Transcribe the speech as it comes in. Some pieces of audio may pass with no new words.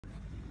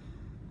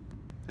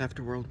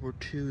After World War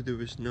II, there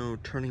was no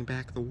turning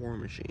back the war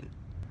machine.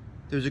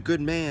 There was a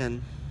good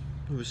man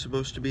who was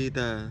supposed to be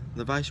the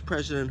vice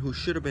president who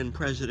should have been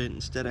president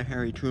instead of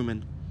Harry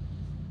Truman.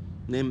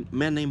 A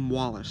man named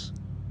Wallace.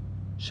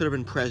 Should have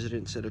been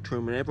president instead of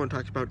Truman. Everyone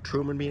talks about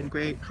Truman being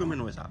great.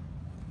 Truman was a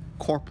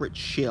corporate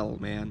shill,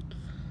 man.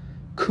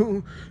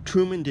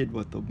 Truman did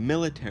what the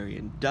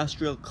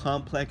military-industrial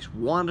complex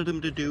wanted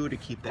him to do to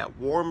keep that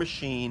war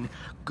machine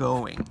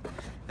going.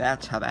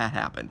 That's how that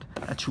happened.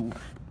 That's who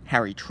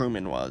Harry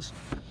Truman was.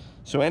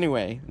 So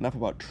anyway, enough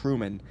about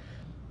Truman.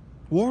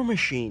 War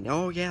machine.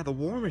 Oh yeah, the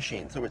war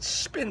machine. So it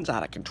spins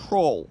out of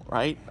control,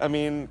 right? I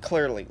mean,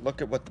 clearly, look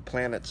at what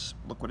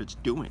look what it's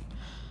doing.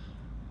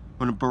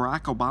 When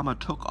Barack Obama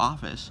took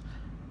office,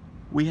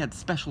 we had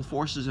special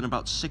forces in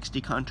about 60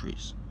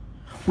 countries.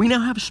 We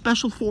now have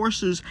special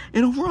forces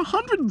in over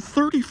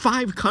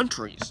 135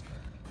 countries.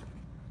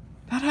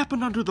 That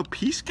happened under the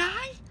peace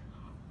guy?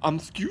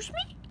 Excuse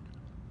me?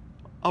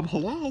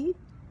 Hello?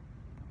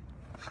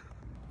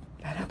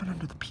 That happened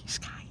under the peace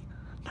guy.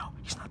 No,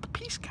 he's not the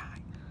peace guy.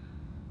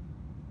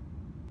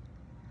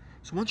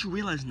 So once you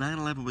realize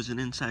 9/11 was an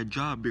inside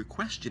job, your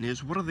question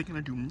is, what are they going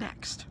to do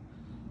next?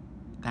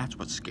 That's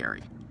what's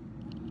scary.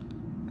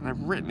 And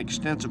I've written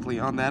extensively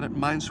on that at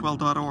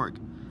mindswell.org.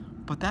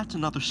 But that's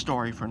another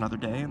story for another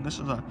day, and this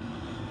is a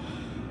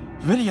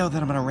video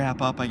that I'm going to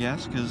wrap up, I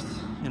guess, because,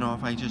 you know,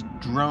 if I just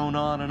drone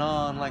on and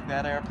on like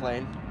that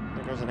airplane,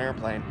 there goes an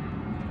airplane.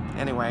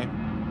 Anyway,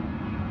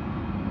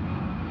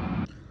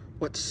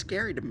 what's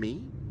scary to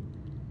me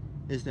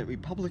is that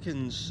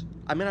Republicans,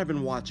 I mean, I've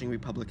been watching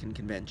Republican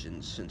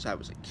conventions since I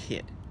was a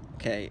kid,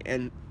 okay,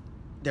 and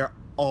they're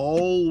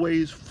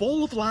always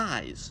full of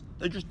lies.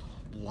 They're just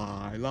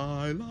lie,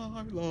 lie,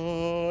 lie,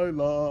 lie,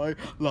 lie,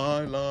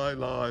 lie, lie,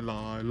 lie,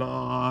 lie,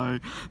 lie.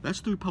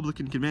 That's the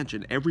Republican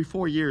convention. Every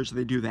 4 years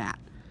they do that.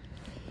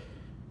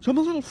 So I'm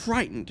a little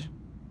frightened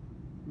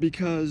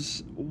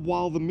because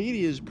while the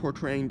media is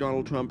portraying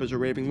Donald Trump as a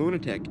raving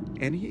lunatic,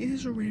 and he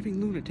is a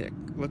raving lunatic,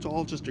 let's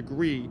all just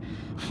agree,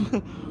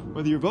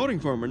 whether you're voting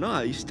for him or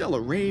not, he's still a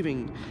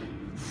raving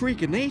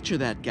freak of nature,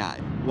 that guy.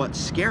 What's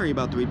scary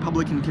about the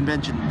Republican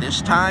convention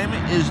this time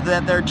is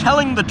that they're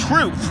telling the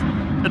truth.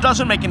 It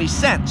doesn't make any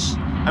sense.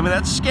 I mean,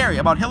 that's scary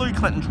about Hillary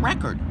Clinton's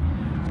record.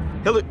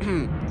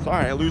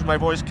 Sorry, I lose my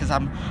voice because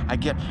I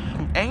get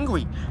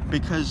angry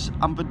because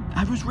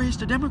I was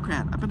raised a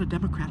Democrat. I've been a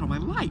Democrat all my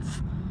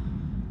life.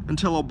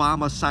 Until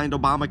Obama signed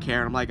Obamacare,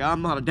 and I'm like,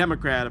 I'm not a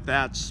Democrat if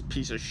that's a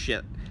piece of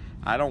shit.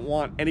 I don't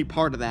want any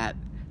part of that,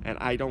 and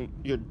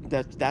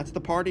that's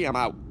the party, I'm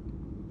out.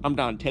 I'm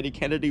done. Teddy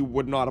Kennedy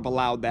would not have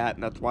allowed that,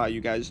 and that's why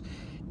you guys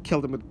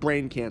killed him with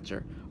brain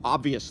cancer.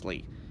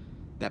 Obviously,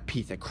 that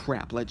piece of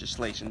crap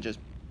legislation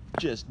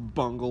just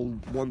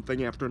bungled one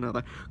thing after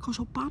another. Because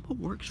Obama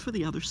works for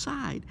the other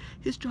side.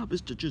 His job is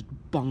to just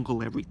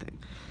bungle everything.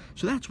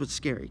 So that's what's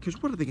scary.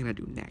 Because what are they going to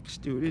do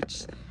next, dude?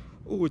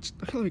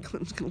 Hillary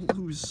Clinton's going to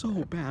lose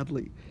so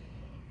badly.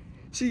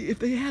 See, if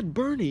they had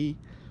Bernie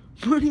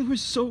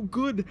was so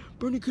good,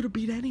 Bernie could have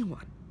beat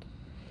anyone.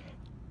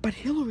 But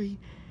Hillary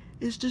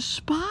is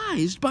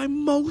despised by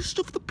most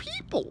of the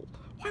people.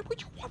 Why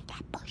would you want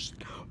that person?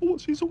 Oh,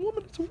 she's a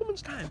woman. It's a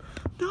woman's time.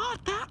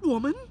 Not that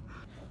woman.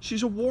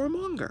 She's a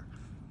warmonger.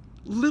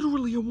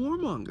 Literally a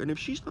warmonger. And if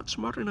she's not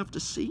smart enough to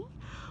see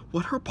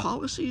what her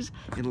policies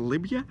in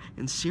Libya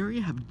and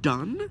Syria have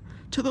done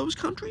to those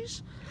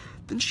countries,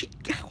 then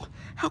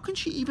how can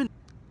she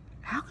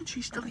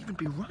still even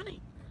be running?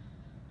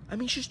 I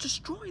mean, she's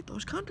destroyed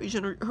those countries,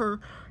 and her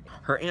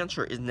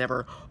answer is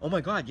never, oh my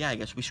God, yeah, I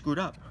guess we screwed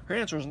up. Her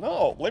answer is,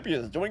 no, Libya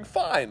is doing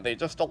fine. They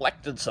just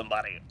elected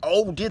somebody.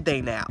 Oh, did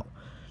they now?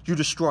 You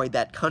destroyed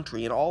that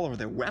country, and all of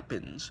their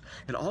weapons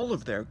and all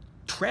of their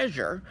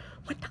treasure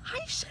went to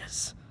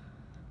ISIS.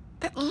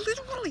 That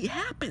literally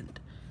happened.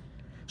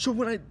 So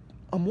when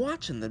I'm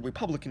watching the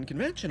Republican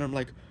convention, I'm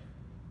like,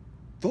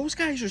 those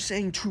guys are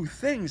saying true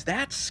things.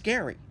 That's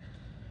scary.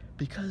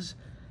 Because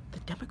the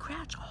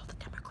Democrats, all the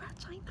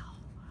Democrats I know,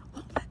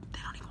 well, they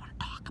don't even want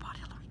to talk about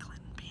Hillary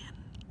Clinton being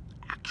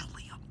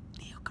actually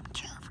a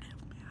neoconservative,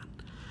 man.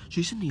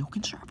 She's a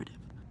neoconservative.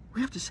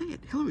 We have to say it.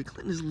 Hillary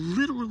Clinton is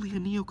literally a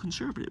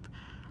neoconservative.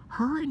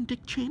 Her and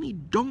Dick Cheney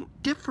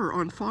don't differ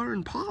on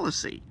foreign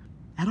policy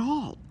at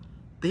all.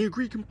 They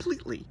agree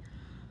completely.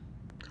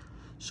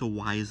 So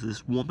why is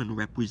this woman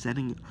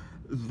representing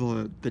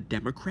the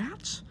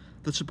Democrats?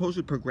 The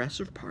supposed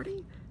progressive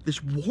party? This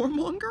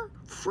warmonger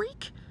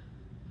freak?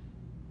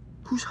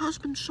 Whose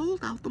husband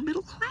sold out the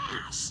middle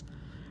class.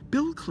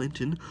 Bill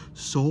Clinton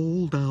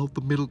sold out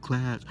the middle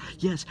class.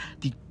 Yes,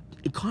 the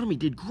economy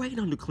did great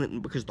under Clinton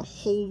because the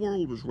whole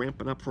world was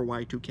ramping up for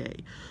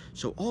Y2K.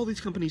 So all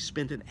these companies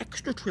spent an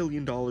extra $1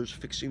 trillion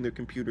fixing their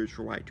computers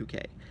for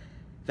Y2K.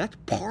 That's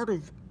part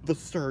of the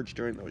surge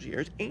during those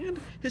years, and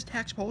his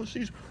tax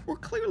policies were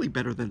clearly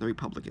better than the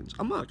Republicans.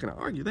 I'm not going to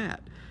argue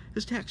that.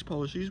 His tax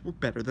policies were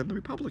better than the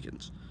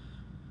Republicans.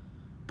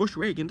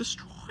 Bush-Reagan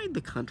destroyed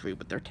the country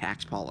with their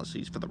tax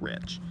policies for the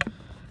rich.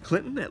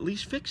 Clinton at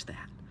least fixed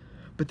that.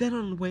 But then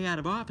on the way out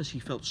of office, he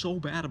felt so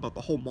bad about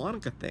the whole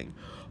Monica thing.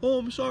 Oh,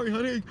 I'm sorry,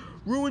 honey,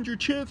 ruined your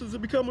chances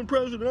of becoming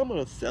president. I'm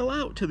going to sell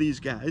out to these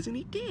guys. And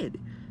he did.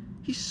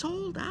 He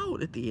sold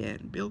out at the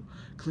end. Bill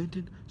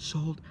Clinton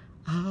sold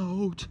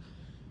out.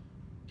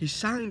 He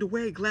signed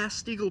away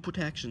Glass-Steagall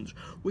protections,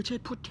 which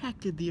had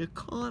protected the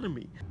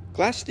economy.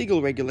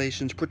 Glass-Steagall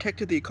regulations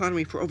protected the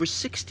economy for over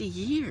 60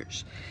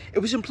 years. It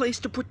was in place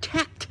to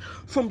protect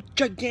from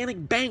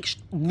gigantic banks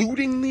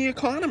looting the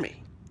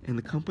economy. And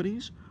the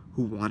companies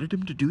who wanted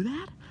him to do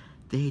that,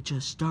 they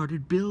just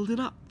started building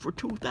up for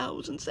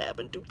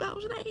 2007,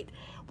 2008,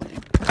 when they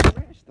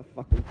crashed the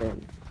fucking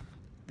thing.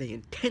 They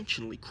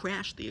intentionally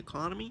crashed the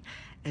economy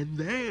and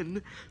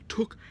then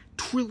took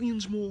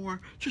trillions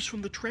more just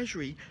from the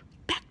Treasury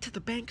back to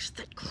the banks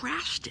that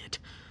crashed it.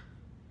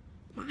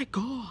 My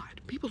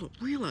God, people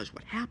don't realize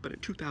what happened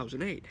in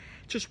 2008.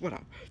 Just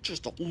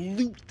a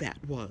loot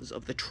that was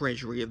of the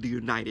Treasury of the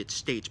United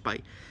States by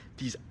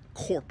these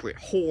corporate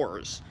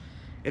whores.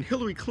 And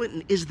Hillary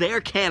Clinton is their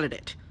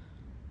candidate.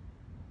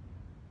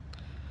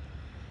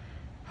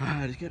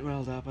 Just getting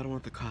riled up. I don't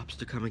want the cops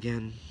to come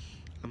again.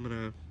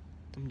 I'm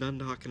done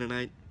talking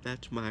tonight.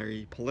 That's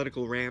my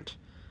political rant.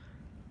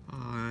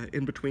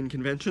 In between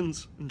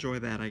conventions. Enjoy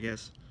that, I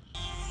guess.